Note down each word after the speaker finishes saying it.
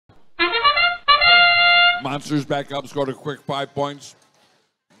Monsters back up, scored a quick 5 points.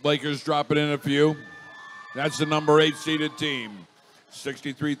 Lakers dropping in a few. That's the number 8 seeded team.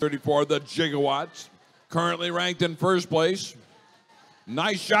 63-34, the Gigawatts. Currently ranked in first place.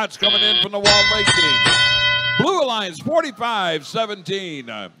 Nice shots coming in from the Walled Lake team. Blue Alliance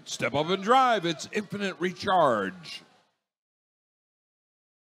 45-17. Step up and drive. It's infinite recharge.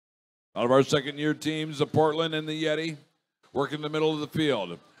 Out of our second-year teams, the Portland and the Yeti work in the middle of the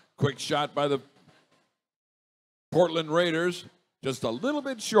field. Quick shot by the Portland Raiders, just a little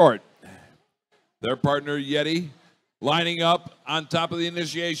bit short. Their partner, Yeti, lining up on top of the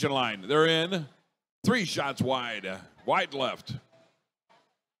initiation line. They're in. 3 shots wide. Wide left.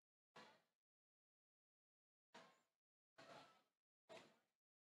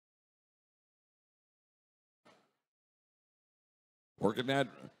 Working that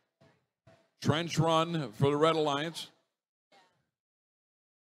trench run for the Red Alliance.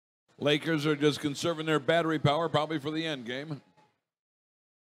 Lakers are just conserving their battery power, probably for the end game.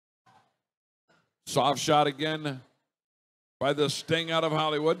 Soft shot again by the Sting out of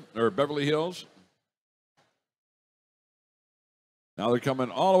Hollywood, or Beverly Hills. Now they're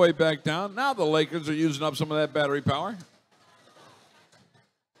coming all the way back down. Now the Lakers are using up some of that battery power.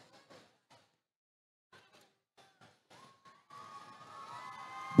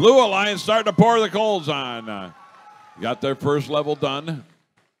 Blue Alliance starting to pour the coals on. Got their first level done.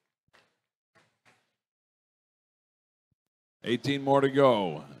 18 more to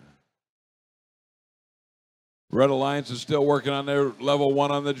go. Red Alliance is still working on their level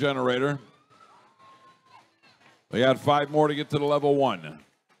 1 on the generator. They got 5 more to get to the level 1.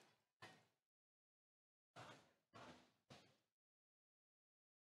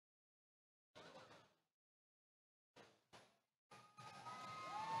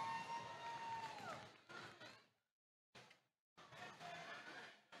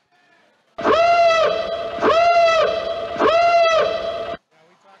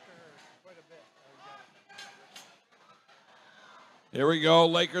 Here we go.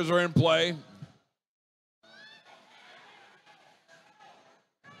 Lakers are in play.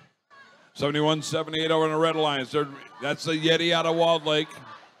 71-78 over in the Red Alliance. That's the Yeti out of Walled Lake.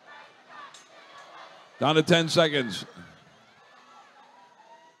 Down to 10 seconds.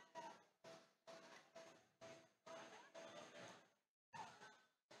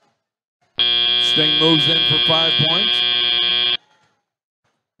 Sting moves in for 5 points.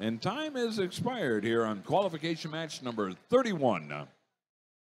 And time is expired here on qualification match number 31.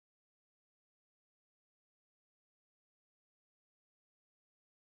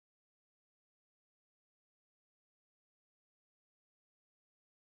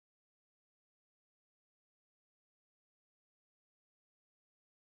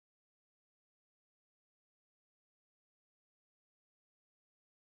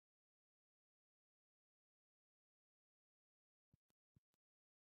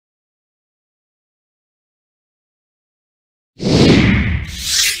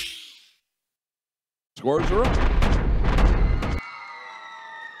 Scores are up.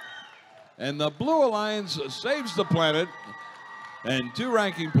 And the Blue Alliance saves the planet and 2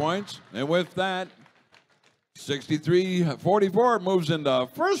 ranking points. And with that, 63-44 moves into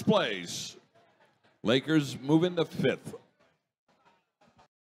first place. Lakers move into 5th.